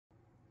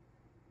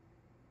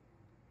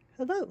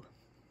Hello.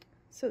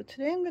 So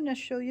today I'm going to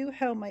show you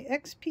how my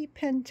XP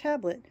Pen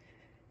tablet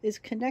is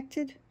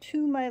connected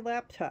to my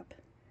laptop.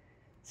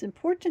 It's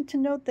important to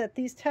note that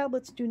these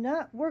tablets do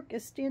not work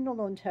as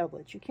standalone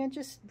tablets. You can't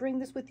just bring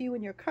this with you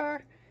in your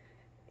car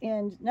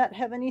and not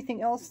have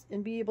anything else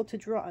and be able to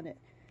draw on it.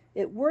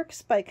 It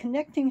works by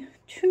connecting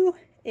to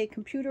a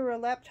computer or a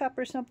laptop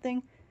or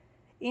something,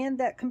 and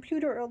that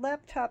computer or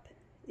laptop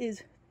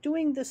is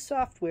doing the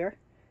software.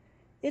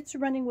 It's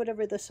running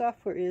whatever the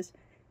software is,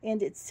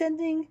 and it's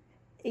sending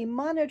a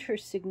monitor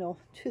signal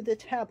to the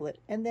tablet,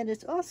 and then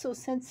it's also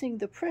sensing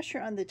the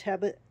pressure on the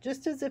tablet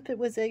just as if it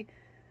was a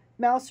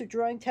mouse or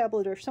drawing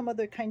tablet or some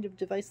other kind of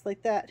device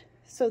like that,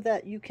 so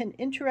that you can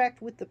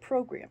interact with the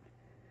program.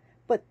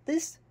 But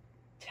this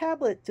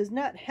tablet does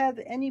not have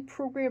any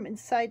program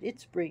inside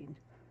its brain.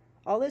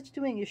 All it's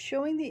doing is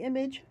showing the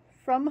image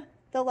from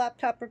the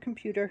laptop or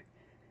computer,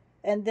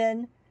 and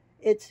then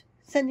it's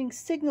sending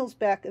signals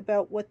back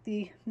about what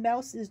the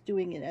mouse is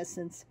doing, in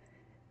essence,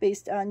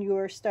 based on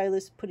your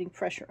stylus putting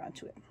pressure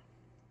onto it.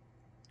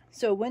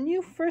 So when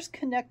you first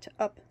connect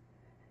up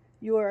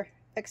your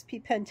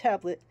XP Pen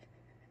tablet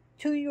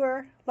to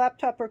your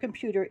laptop or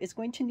computer, it's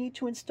going to need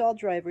to install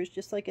drivers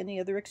just like any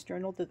other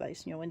external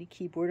device, any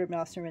keyboard or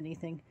mouse or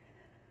anything.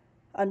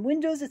 On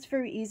Windows, it's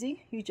very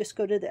easy. You just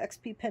go to the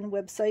XP Pen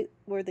website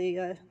where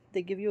they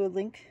give you a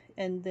link,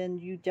 and then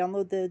you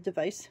download the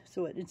device,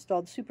 so it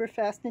installed super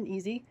fast and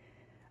easy.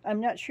 I'm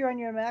not sure on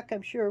your Mac.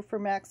 I'm sure for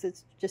Macs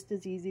it's just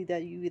as easy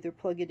that you either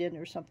plug it in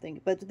or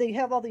something. But they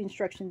have all the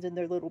instructions in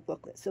their little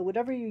booklet. So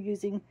whatever you're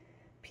using,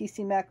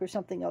 PC, Mac, or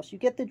something else, you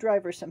get the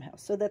driver somehow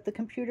so that the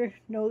computer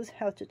knows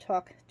how to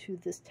talk to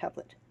this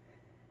tablet.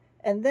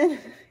 And then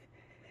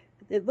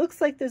it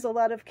looks like there's a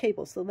lot of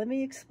cables. So let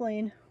me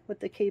explain what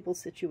the cable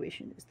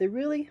situation is. There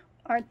really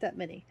aren't that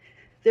many.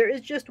 There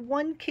is just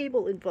one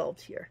cable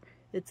involved here.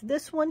 It's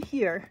this one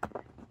here.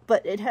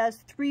 But it has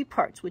three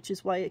parts, which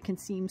is why it can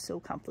seem so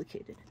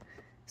complicated.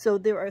 So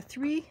there are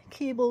three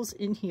cables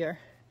in here.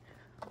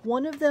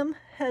 One of them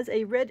has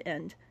a red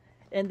end,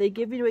 and they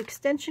give you an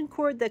extension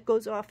cord that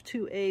goes off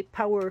to a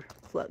power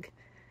plug.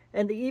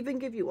 And they even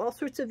give you all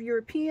sorts of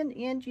European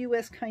and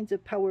US kinds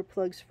of power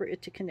plugs for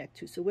it to connect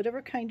to. So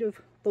whatever kind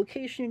of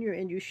location you're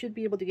in, you should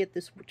be able to get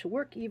this to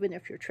work even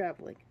if you're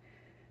traveling.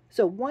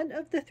 So one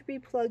of the three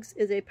plugs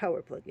is a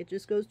power plug. It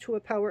just goes to a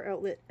power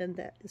outlet, and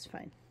that is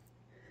fine.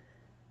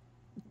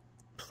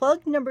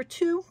 Plug number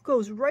 2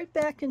 goes right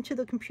back into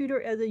the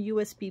computer as a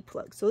USB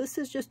plug. So this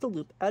is just a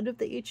loop out of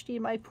the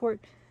HDMI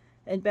port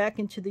and back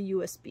into the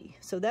USB.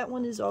 So that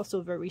one is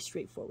also very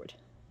straightforward.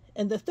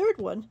 And the third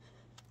one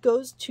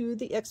goes to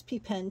the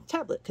XP Pen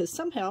tablet, because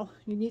somehow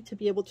you need to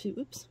be able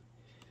to,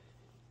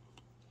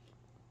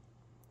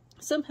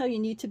 somehow you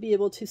need to be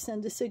able to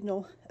send a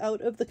signal out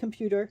of the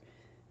computer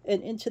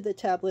and into the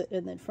tablet,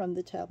 and then from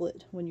the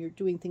tablet, when you're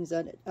doing things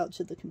on it, out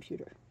to the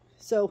computer.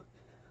 So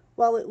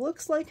while it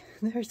looks like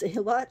there's a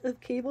lot of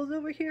cables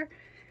over here,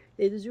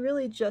 it is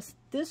really just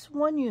this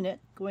one unit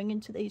going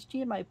into the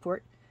HDMI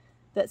port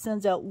that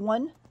sends out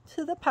one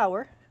to the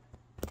power.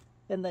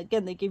 And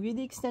again, they give you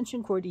the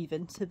extension cord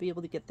even to be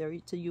able to get there.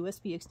 It's a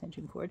USB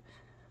extension cord.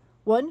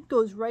 One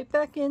goes right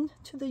back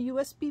into the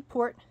USB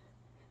port,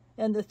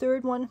 and the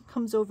third one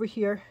comes over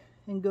here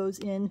and goes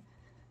in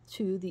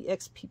to the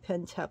XP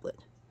Pen tablet.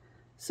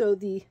 So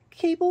the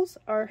cables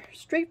are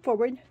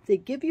straightforward. They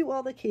give you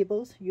all the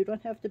cables. You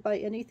don't have to buy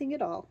anything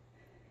at all.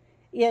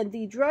 And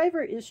the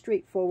driver is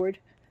straightforward.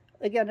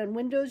 Again, on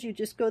Windows, you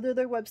just go to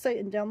their website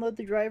and download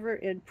the driver,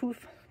 and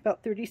poof,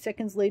 about 30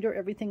 seconds later,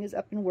 everything is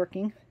up and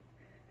working.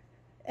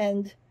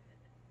 And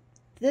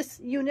this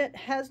unit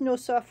has no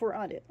software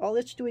on it. All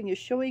it's doing is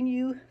showing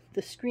you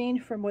the screen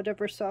from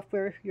whatever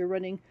software you're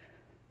running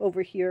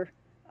over here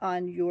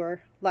on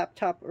your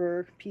laptop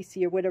or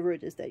PC or whatever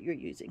it is that you're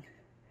using.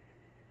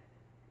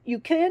 You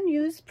can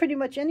use pretty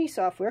much any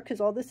software, because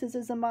all this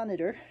is a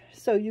monitor.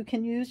 So you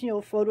can use,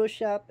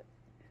 Photoshop,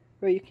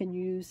 or you can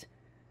use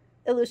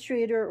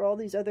Illustrator, or all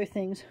these other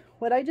things.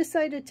 What I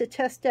decided to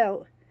test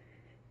out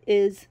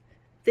is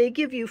they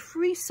give you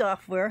free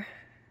software,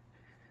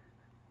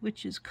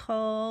 which is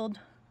called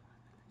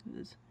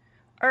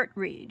Art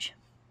Rage.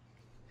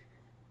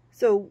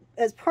 So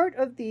as part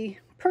of the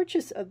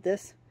purchase of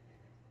this,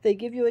 they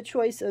give you a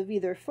choice of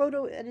either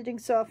photo editing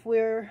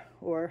software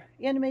or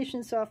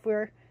animation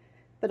software.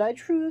 But I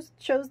chose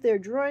their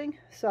drawing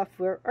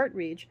software, Art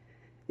Rage,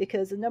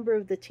 because a number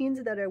of the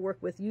teens that I work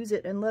with use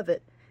it and love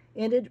it.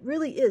 And it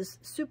really is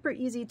super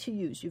easy to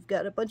use. You've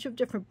got a bunch of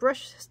different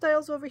brush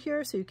styles over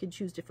here, so you can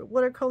choose different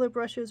watercolor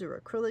brushes or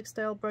acrylic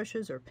style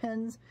brushes or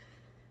pens.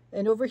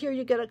 And over here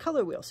you get a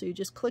color wheel, so you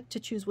just click to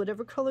choose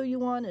whatever color you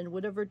want and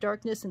whatever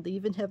darkness, and they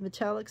even have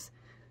metallics.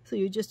 So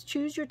you just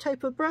choose your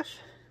type of brush,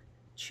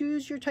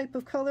 choose your type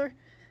of color,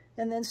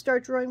 and then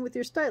start drawing with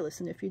your stylus.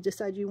 And if you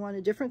decide you want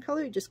a different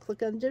color, you just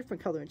click on a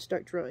different color and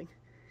start drawing.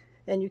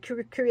 And you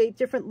create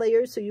different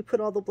layers, so you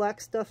put all the black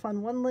stuff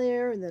on one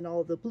layer and then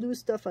all the blue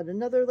stuff on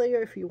another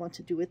layer if you want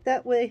to do it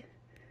that way.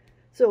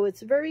 So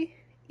it's very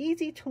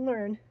easy to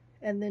learn,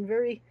 and then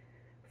very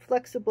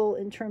flexible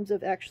in terms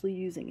of actually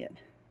using it.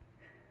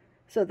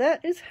 So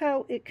that is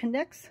how it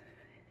connects.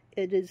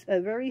 It is a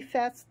very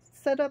fast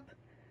setup.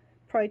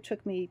 Probably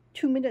took me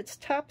 2 minutes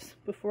tops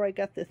before I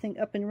got the thing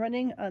up and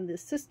running on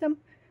this system.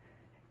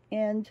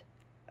 And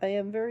I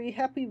am very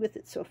happy with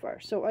it so far.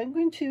 So I'm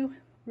going to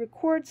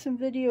record some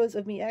videos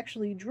of me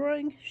actually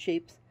drawing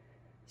shapes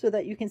so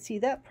that you can see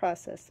that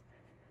process.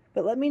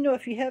 But let me know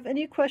if you have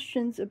any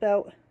questions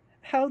about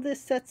how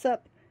this sets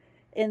up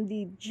and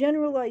the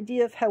general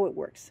idea of how it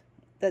works.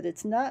 That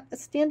it's not a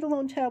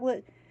standalone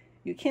tablet.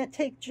 You can't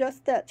take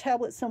just that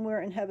tablet somewhere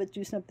and have it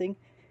do something.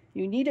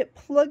 You need it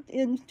plugged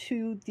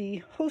into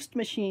the host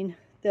machine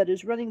that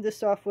is running the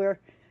software,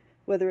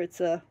 whether it's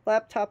a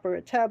laptop or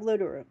a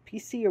tablet or a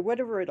PC or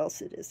whatever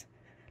else it is.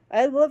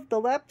 I love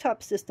the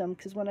laptop system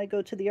because when I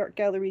go to the art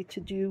gallery to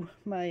do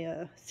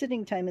my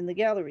sitting time in the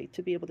gallery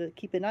to be able to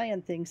keep an eye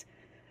on things,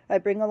 I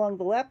bring along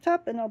the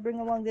laptop and I'll bring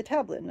along the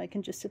tablet, and I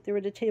can just sit there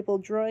at a table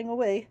drawing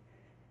away,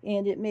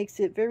 and it makes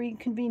it very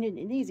convenient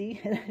and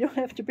easy, and I don't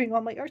have to bring all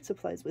my art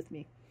supplies with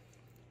me.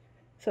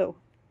 So,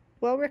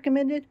 well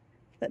recommended.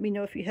 Let me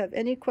know if you have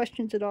any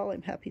questions at all.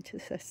 I'm happy to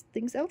test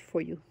things out for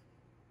you.